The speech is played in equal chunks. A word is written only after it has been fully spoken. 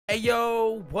Hey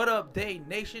yo, what up, Day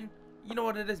Nation? You know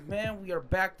what it is, man. We are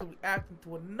back to reacting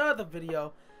to another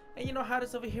video. And you know how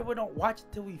this over here, we don't watch it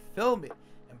till we film it.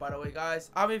 And by the way,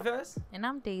 guys, I'm Yves. And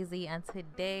I'm Daisy, and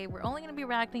today we're only going to be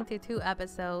reacting to 2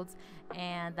 episodes,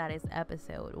 and that is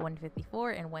episode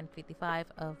 154 and 155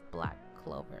 of Black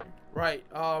Clover. Right,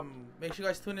 make sure you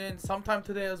guys tune in sometime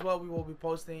today as well. We will be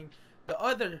posting the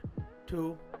other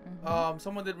 2.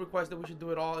 Someone did request that we should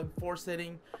do it all in 4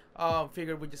 sitting.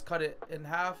 Figured we just cut it in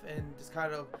half and just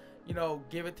kind of, you know,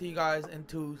 give it to you guys in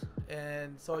 2s,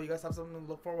 and so you guys have something to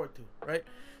look forward to, right?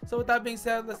 So with that being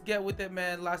said, let's get with it,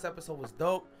 man. Last episode was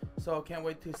dope, so can't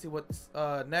wait to see what's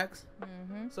next.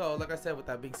 So like I said, with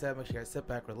that being said, make sure you guys sit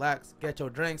back, relax, get your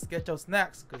drinks, get your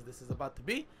snacks, because this is about to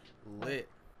be lit.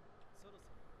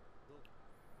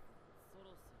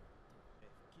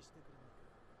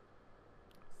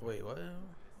 Wait, what?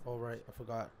 Oh right, I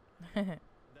forgot.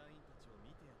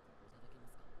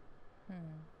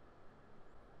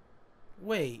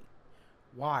 Wait,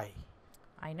 why?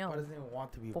 I know. Why doesn't even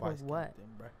want to be For vice what? captain,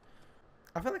 bro?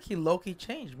 I feel like he low-key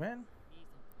changed, man.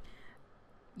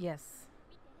 Yes.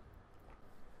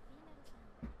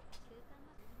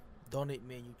 Donate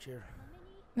me and you cheer.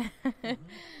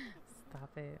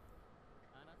 Stop it.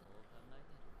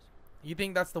 You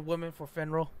think that's the woman for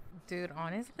Fenro? Dude,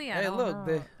 honestly, I Hey, don't look,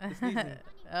 know. it's easy.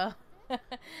 Oh,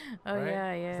 Right?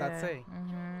 yeah. What's that say?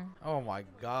 Mm-hmm. Oh my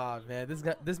God, man,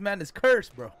 this man is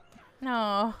cursed, bro.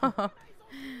 No. I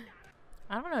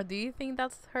don't know. Do you think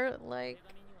that's her, like,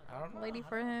 I don't know. lady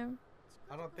for him?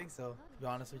 I don't think so, to be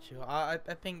honest with you. I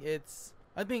think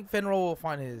Fenro will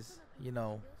find his, you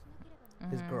know,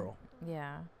 his girl.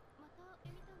 Yeah.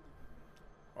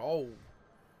 Oh.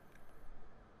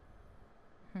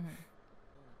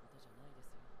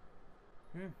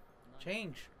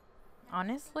 Change.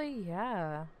 Honestly,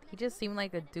 yeah. He just seemed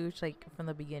like a douche, like, from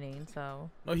the beginning, so.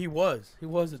 No, he was a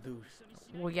douche.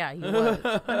 Well, yeah, he was.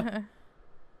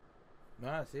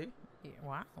 Nah, see? Yeah,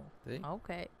 wow. See?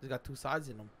 Okay. He's got 2 sides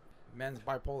in him. Man's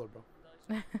bipolar, bro.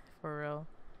 For real.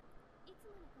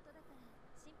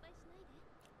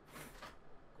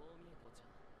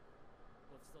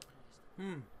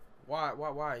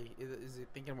 Why? Is he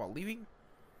thinking about leaving?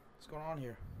 What's going on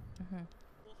here?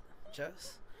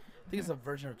 Chess? I think it's a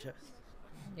version of chess.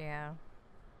 Yeah.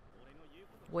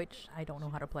 Which I don't know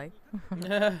how to play.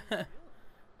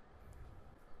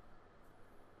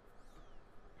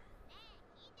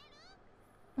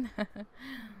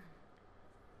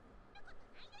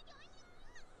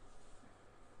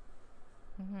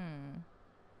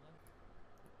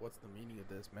 What's the meaning of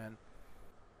this, man?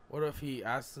 What if he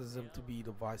asks him to be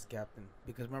the vice captain?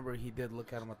 Because remember, he did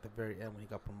look at him at the very end when he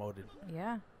got promoted.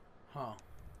 Yeah. Huh.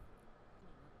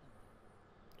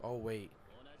 Oh, wait.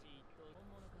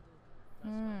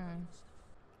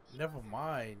 Never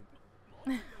mind.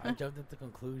 I jumped into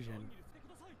conclusion.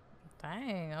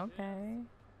 Dang, okay.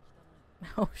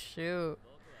 Oh, shoot.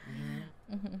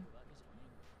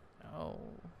 Oh.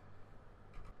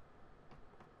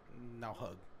 Now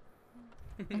hug.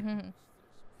 This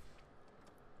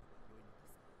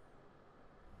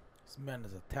man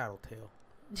is a tattletale.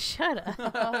 Shut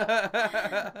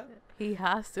up. He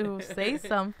has to say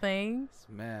something. This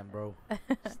man, bro.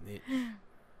 Snitch.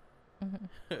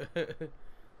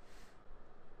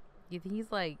 You think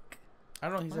he's like... I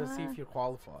don't know. He said, see if you're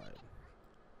qualified.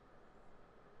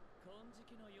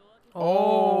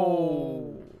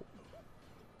 Oh.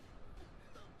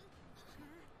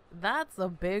 That's a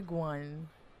big one.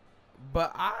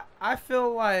 But I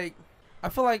feel like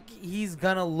he's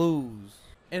gonna lose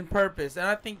in purpose, and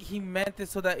I think he meant it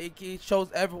so that it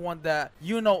shows everyone that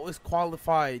Yuno is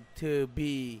qualified to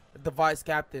be the vice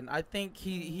captain. I think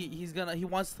he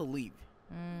wants to leave.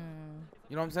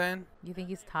 You know what I'm saying? You think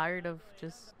he's tired of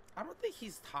just... I don't think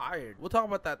he's tired. We'll talk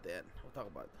about that then. We'll talk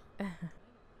about that.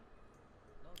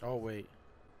 Oh wait.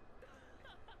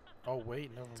 Oh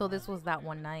wait. Never So mind. this was that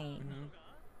one night.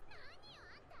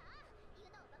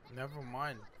 Never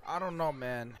mind. I don't know,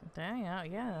 man. Dang,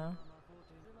 yeah.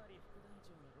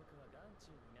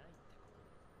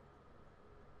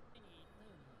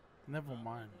 Never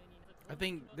mind. I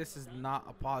think this is not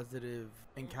a positive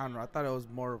encounter. I thought it was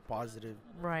more positive.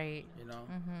 Right. You know?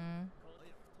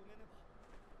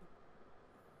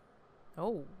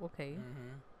 Oh, okay.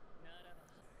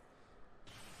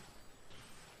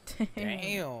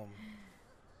 Damn.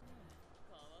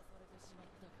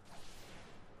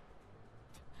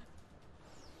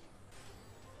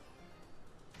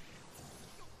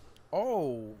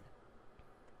 Oh.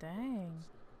 Dang.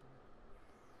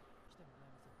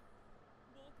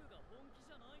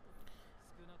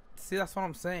 See, that's what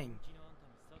I'm saying.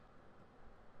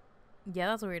 Yeah,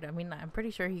 that's weird. I mean, I'm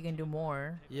pretty sure he can do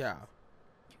more. Yeah.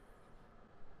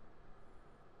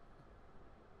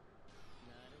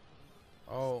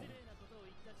 Oh.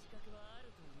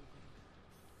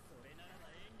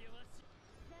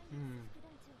 Hmm.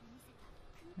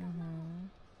 Mm-hmm.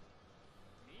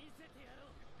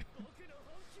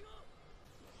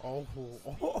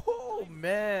 Oh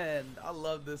man, I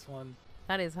love this one.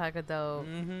 That is hecka dope.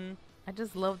 Mm-hmm. I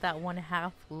just love that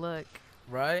 1/2 look.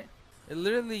 Right? It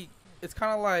literally, it's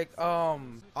kind of like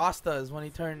Asta's when he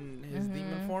turned his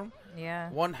demon form. Yeah.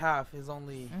 1/2 is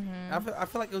only. I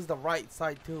feel like it was the right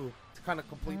side too. It kind of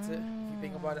completes it. If you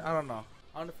think about it, I don't know.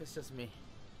 I don't know if it's just me.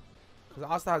 Cause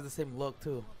Asta has the same look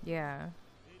too. Yeah.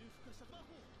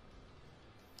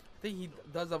 I think he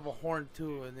does have a horn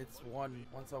too, and it's one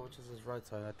side, which is his right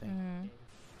side, I think.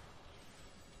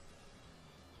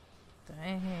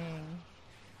 Dang.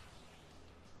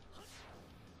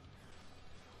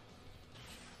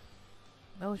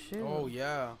 Oh shoot. Oh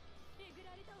yeah.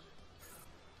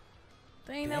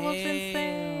 Dang, that looks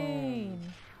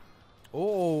insane.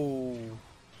 Oh.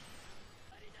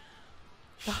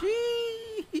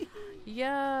 Sheesh.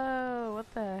 Yo,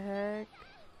 what the heck?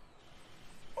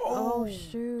 Oh, Oh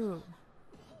shoot.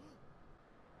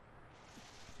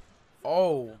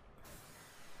 Oh.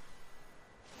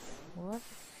 What?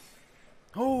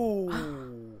 Oh.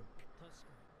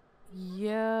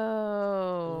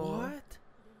 Yo. What?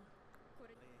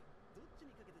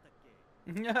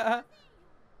 Yeah.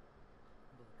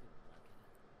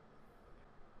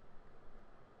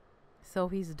 So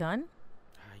he's done?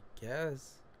 I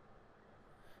guess.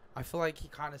 I feel like he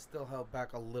kind of still held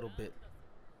back a little bit.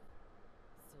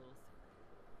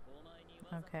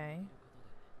 Okay.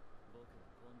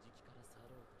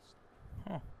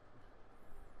 Huh.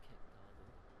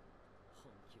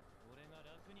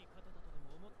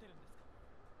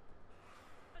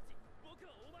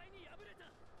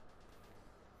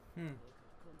 Hmm.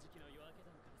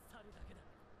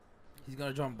 He's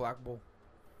gonna join Black Bull.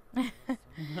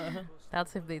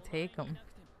 That's if they take him.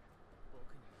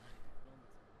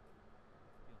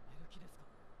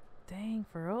 Dang,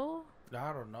 for real?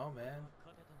 I don't know, man.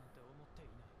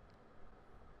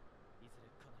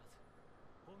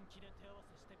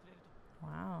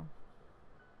 Wow.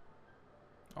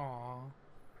 Aw.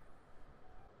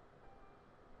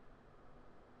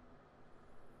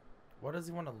 What does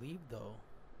he want to leave though?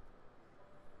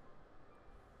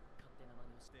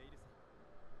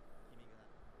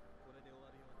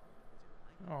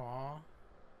 Aw.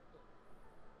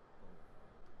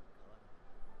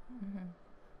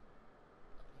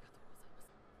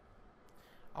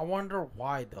 I wonder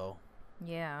why though.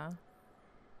 Yeah.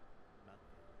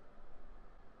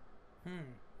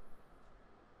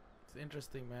 It's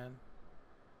interesting, man.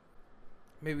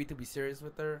 Maybe to be serious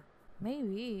with her.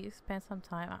 Maybe spend some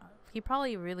time. He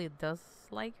probably really does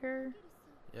like her.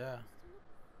 Yeah.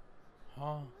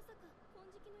 Huh.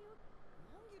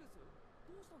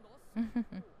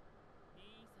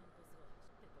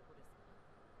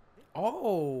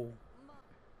 Oh.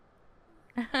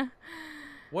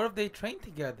 What if they train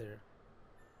together?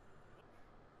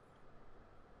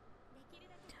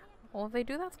 Well, if they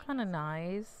do, that's kind of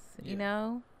nice, you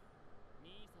know?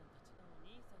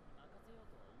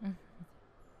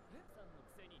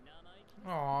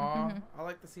 Aw, I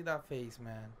like to see that face,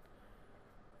 man.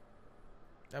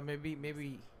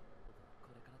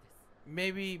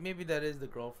 Maybe that is the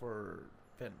girl for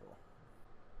Fenrir.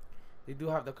 They do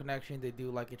have the connection. They do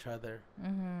like each other.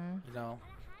 You know.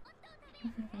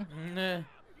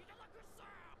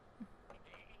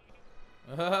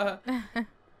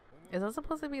 Is that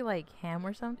supposed to be like ham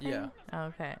or something? Yeah. Oh,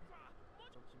 okay.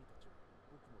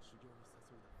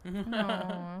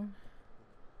 Aww.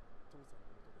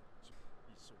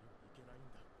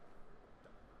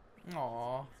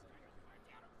 Aww.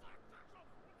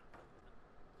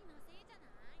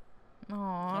 Aww.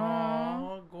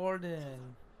 Aww,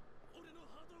 Gordon.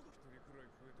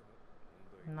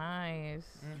 Nice.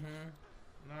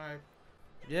 Nice.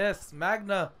 Yes,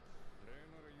 Magna.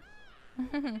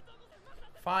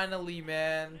 Finally,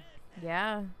 man.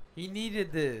 Yeah. He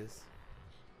needed this.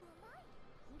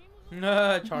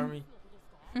 Charmy.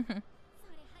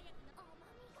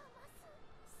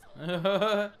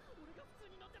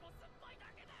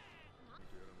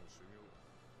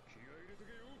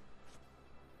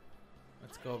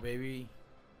 Let's go, baby.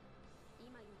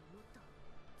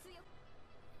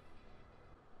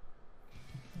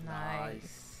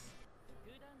 Nice.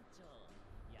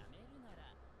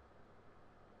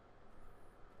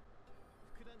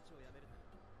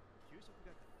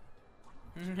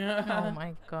 Oh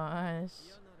my gosh.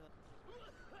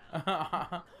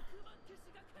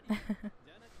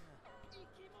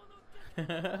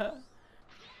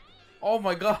 Oh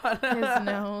my god. His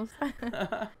nose.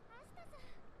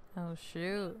 Oh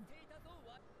shoot.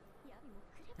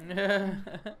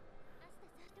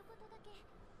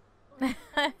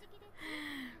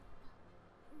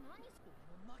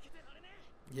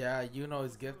 Yeah, Yuno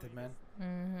is gifted, man.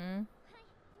 Mhm.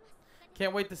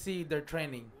 Can't wait to see their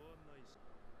training.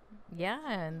 Yeah,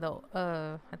 and the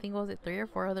I think was it 3 or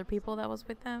 4 other people that was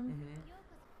with them.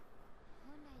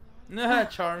 Nah,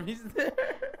 Charmy's there.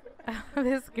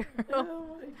 This girl.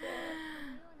 Oh my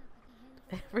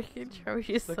god. Freaking Charmy,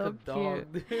 she's Like so a dog,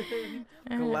 cute. dude.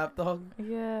 Like a lap dog.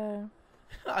 Yeah.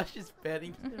 I was just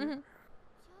petting her.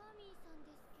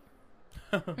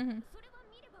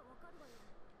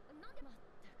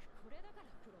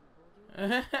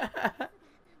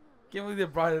 Can't believe they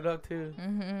brought it up too.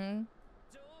 Mhm.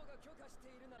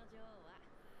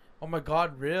 Oh my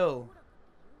god, Real.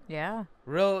 Yeah.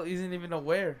 Real isn't even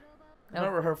aware.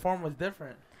 Remember, her form was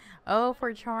different. Oh,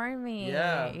 for Charmy.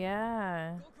 Yeah.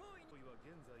 Yeah.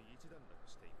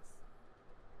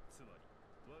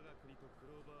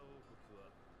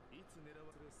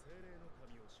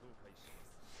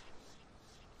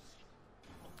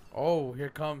 Oh, here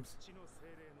comes.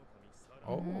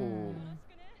 Oh. Mm.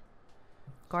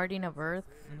 Guardian of Earth.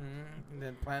 And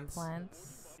then plants.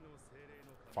 Plants.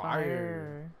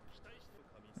 Fire.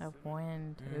 Of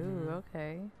wind. Ooh,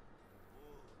 okay.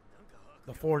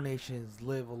 The 4 nations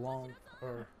live along,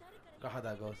 or how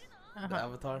that goes. The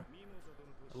Avatar.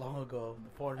 Long ago, the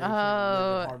 4 nations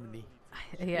live in harmony.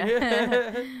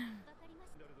 Yeah.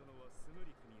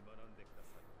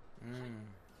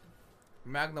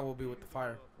 Magna will be with the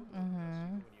fire.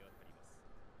 Mhm.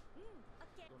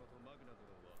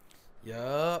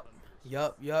 Yup.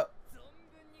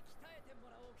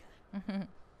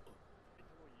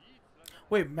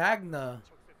 Wait, Magna.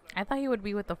 I thought he would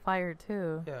be with the fire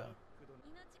too. Yeah.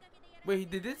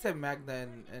 Wait, they did say Magna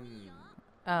and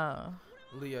Oh.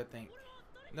 Leah, I think.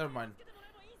 Never mind.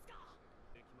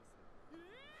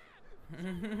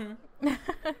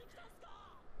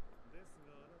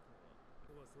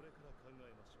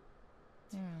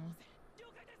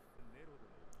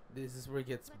 This is where it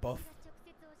gets buff.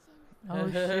 Oh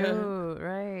shoot!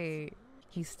 Right.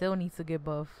 He still needs to get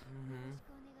buff.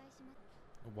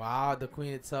 Wow, the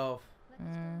queen itself.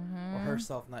 Or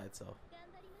herself, not itself.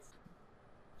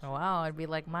 Wow, it'd be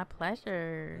like my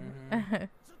pleasure.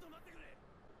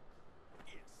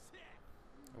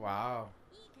 Wow.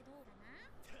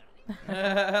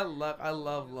 Luck, I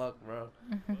love luck, bro.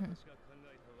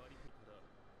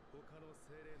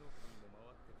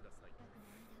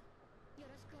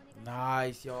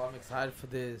 Nice, yo, I'm excited for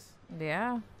this.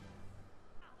 Yeah.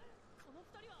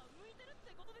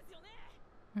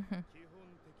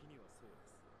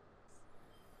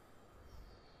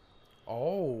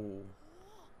 Oh.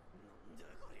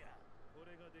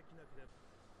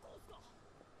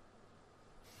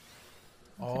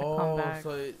 Oh,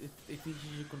 so it teaches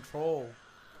you control.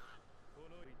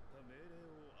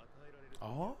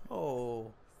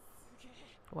 Oh.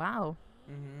 Wow.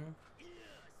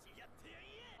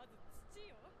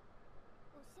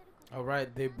 All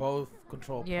right, they both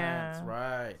control plants,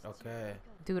 right? Okay.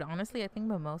 Dude, honestly, I think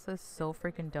Mimosa's so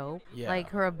freaking dope. Yeah. Like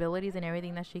her abilities and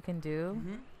everything that she can do.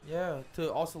 Yeah,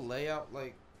 to also lay out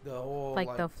like the whole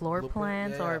like the floor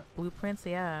plans yeah. or blueprints,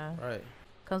 yeah. Right.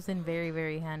 Comes in very,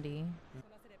 very handy.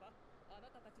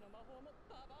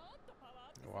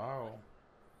 Wow.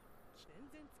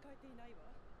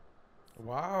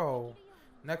 Wow.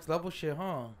 Next level shit,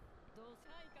 huh?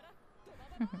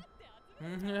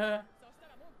 Yeah.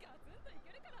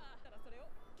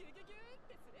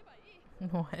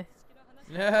 What?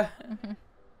 Yeah.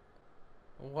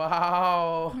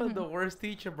 Wow. The worst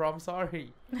teacher, bro. I'm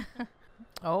sorry.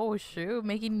 Oh shoot,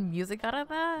 making music out of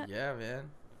that? Yeah, man.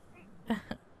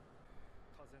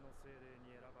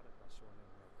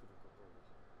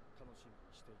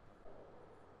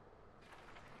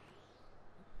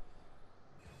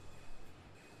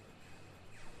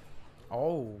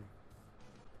 Oh.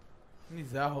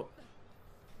 He's out.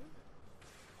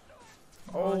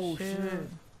 Oh, shit.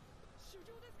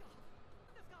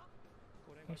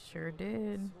 He sure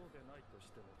did.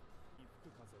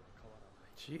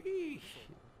 Jeez.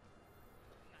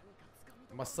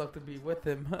 Must suck to be with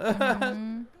him.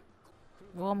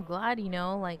 Well, I'm glad, you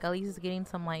know, like at least he's getting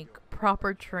some like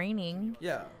proper training.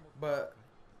 Yeah, but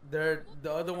the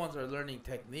other ones are learning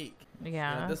technique.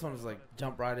 Yeah. You know, this one's like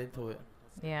jump right into it.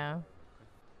 Yeah.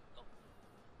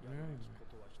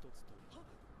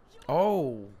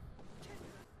 Oh.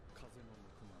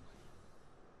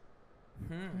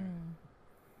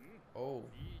 Oh.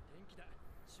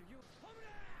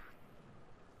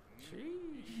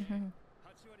 Sheesh.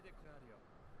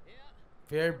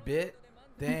 Fair bit?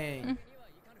 Dang.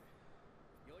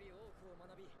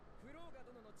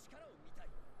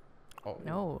 Oh.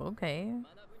 No, okay.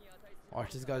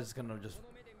 Watch, this guy's just gonna just.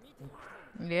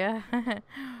 Yeah.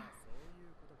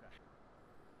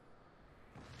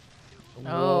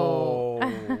 Whoa.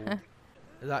 Oh.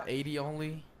 Is that 80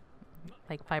 only?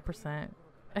 Like 5%.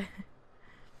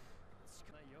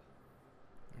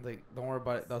 Like, don't worry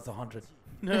about it. That's 100.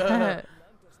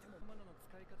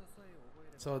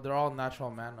 So they're all natural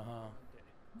mana, huh?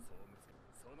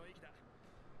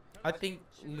 I think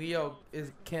Leo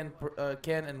can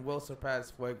and will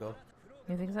surpass Fuego.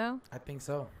 You think so? I think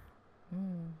so.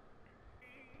 Mm.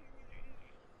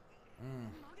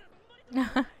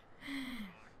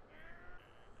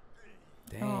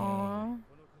 Dang. Aww.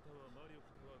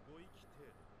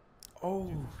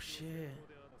 Oh shit.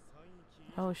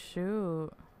 Oh shoot.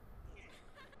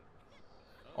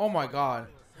 Oh my god.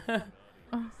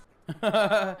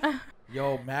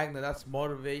 Yo, Magna, that's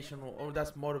motivational. Oh,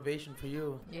 that's motivation for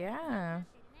you. Yeah.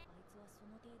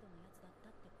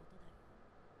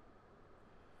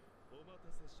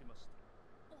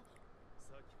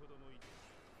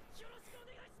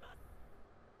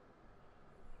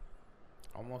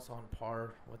 Almost on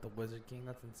par with the Wizard King.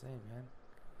 That's insane, man.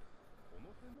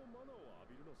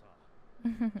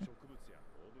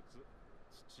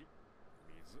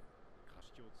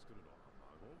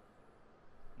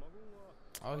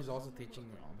 Oh, he's also teaching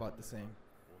about the same.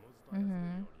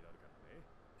 Mhm.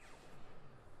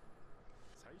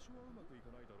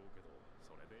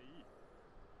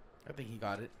 I think he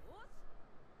got it.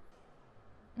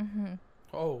 Mhm.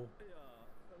 Oh.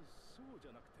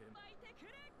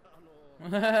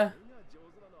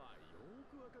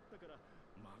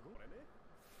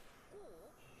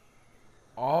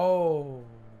 Oh.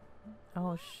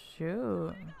 Oh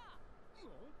shoot.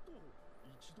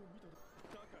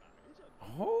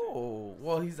 Oh.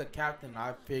 Well, he's a captain.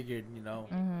 I figured, you know.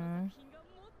 Mhm.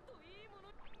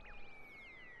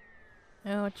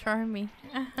 Oh, charming.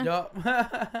 Yup.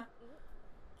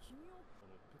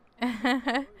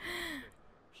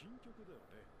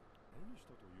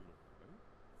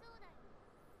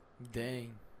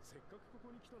 Dang.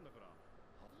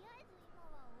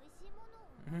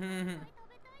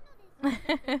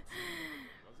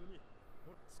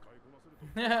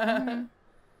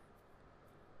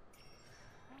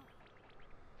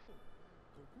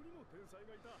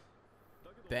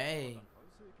 Dang.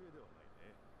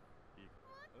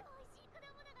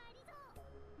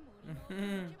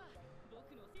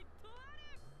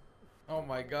 Oh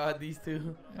my god, these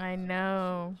two. I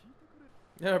know.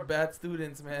 They're bad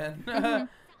students, man.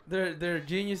 They're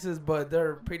geniuses, but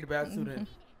they're pretty bad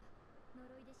students.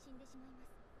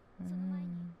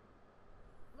 Mm.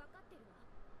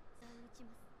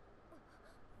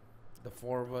 The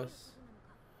four of us.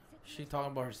 She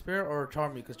talking about her spirit or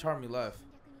Charmy? Because Charmy left.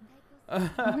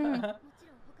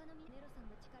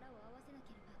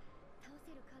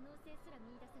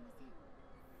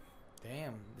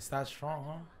 Damn, it's that strong,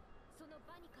 huh?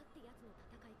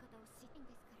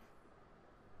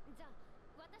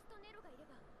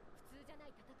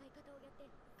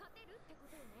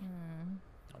 Mm.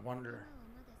 I wonder.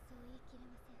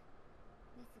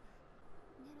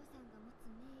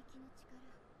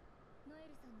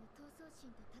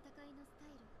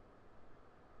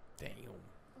 Damn.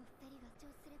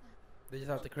 They just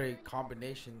have to create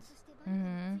combinations.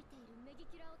 Mhm.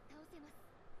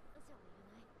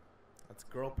 That's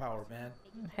girl power, man.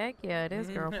 Heck yeah, it is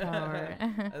girl power.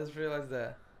 I just realized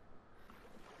that.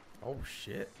 Oh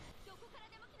shit.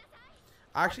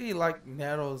 I actually like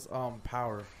Nero's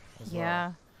power as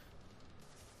Yeah.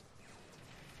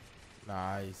 well.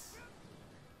 Nice.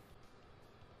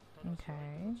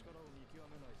 Okay.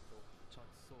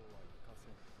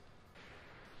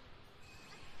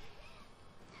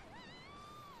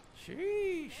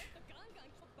 Sheesh.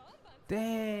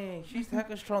 Dang, she's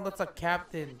hecka strong. That's a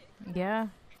captain. Yeah.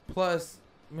 Plus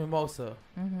Mimosa.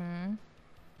 Mhm.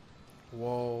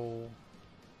 Whoa.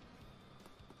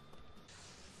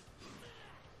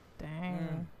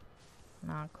 Dang.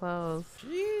 Not close.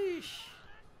 Sheesh.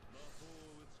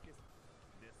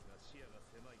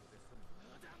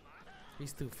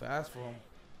 He's too fast for him.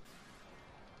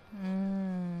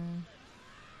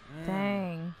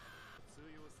 Dang.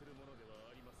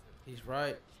 He's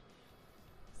right.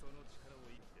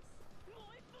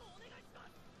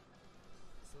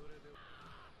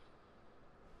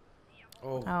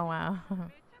 Oh. Oh wow.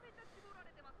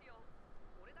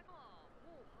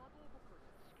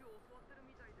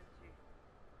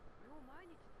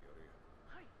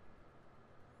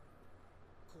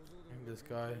 And this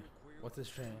guy, what's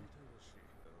his name?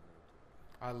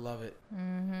 I love it.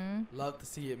 Mm-hmm. Love to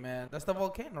see it, man. That's the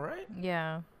volcano, right?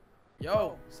 Yeah.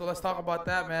 Yo, so let's talk about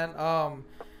that, man.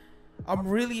 I'm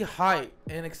really hyped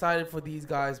and excited for these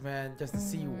guys, man, just to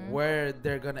see where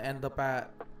they're gonna end up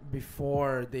at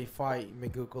before they fight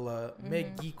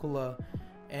𝐬𝐤𝐜𝐢𝐚,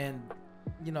 and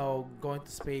going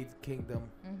to Spade's Kingdom.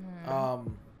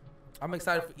 I'm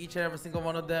excited for each and every single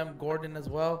one of them. Gordon as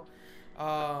well.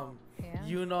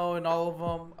 Yuno and all of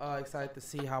them. Excited to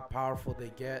see how powerful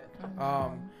they get.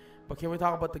 But can we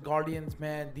talk about the Guardians,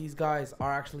 man? These guys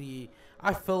are actually,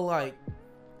 I feel like,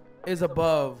 is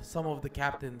above some of the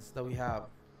captains that we have.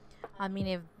 I mean,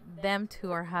 if them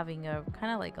two are having a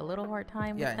kind of like a little hard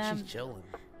time with them. Yeah, and she's chilling.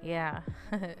 Yeah.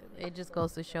 It just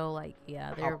goes to show, like,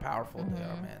 yeah, they're how powerful they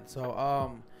are, man.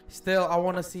 So, still, I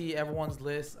want to see everyone's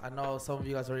list. I know some of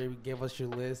you guys already gave us your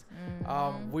list.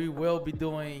 We will be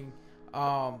doing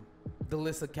the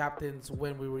list of captains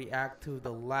when we react to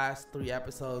the last 3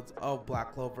 episodes of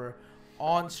Black Clover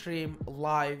on stream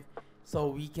live, so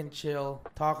we can chill,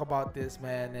 talk about this,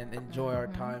 man, and enjoy our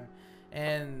time,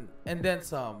 and then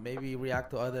some. Maybe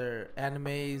react to other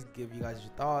animes, give you guys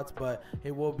your thoughts, but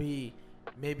it will be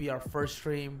maybe our first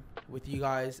stream with you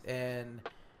guys, and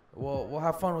we'll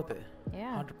have fun with it.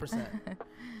 Yeah, 100%.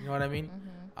 You know what I mean?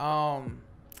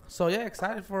 So yeah,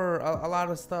 excited for a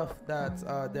lot of stuff that's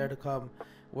there to come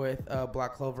with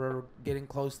Black Clover, getting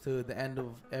close to the end of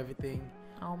everything.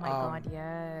 Oh my god,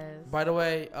 yes. By the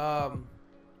way,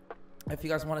 if you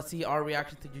guys want to see our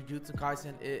reaction to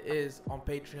𝐬𝐤𝐜𝐢𝐚, it is on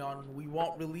Patreon. We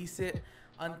won't release it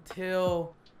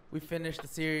until we finish the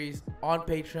series on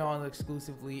Patreon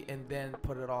exclusively, and then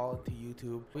put it all into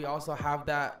YouTube. We also have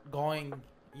that going.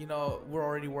 We're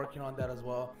already working on that as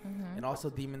well. And also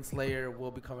Demon Slayer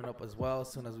will be coming up as well as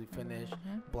soon as we finish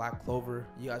Black Clover.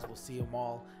 You guys will see them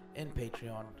all in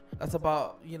Patreon. That's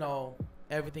about,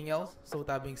 everything else. So with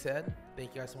that being said,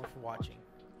 thank you guys so much for watching.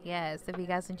 Yes, if you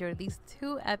guys enjoyed these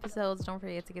 2 episodes, don't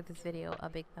forget to give this video a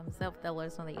big thumbs up. That let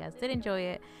us know that you guys did enjoy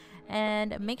it.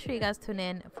 And make sure you guys tune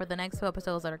in for the next 2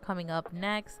 episodes that are coming up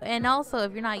next. And also,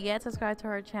 if you're not yet subscribed to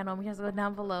our channel, make sure to go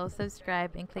down below,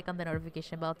 subscribe, and click on the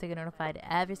notification bell to get notified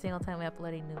every single time we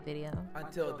upload a new video.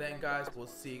 Until then, guys, we'll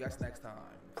see you guys next time.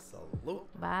 Salute.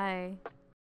 Bye.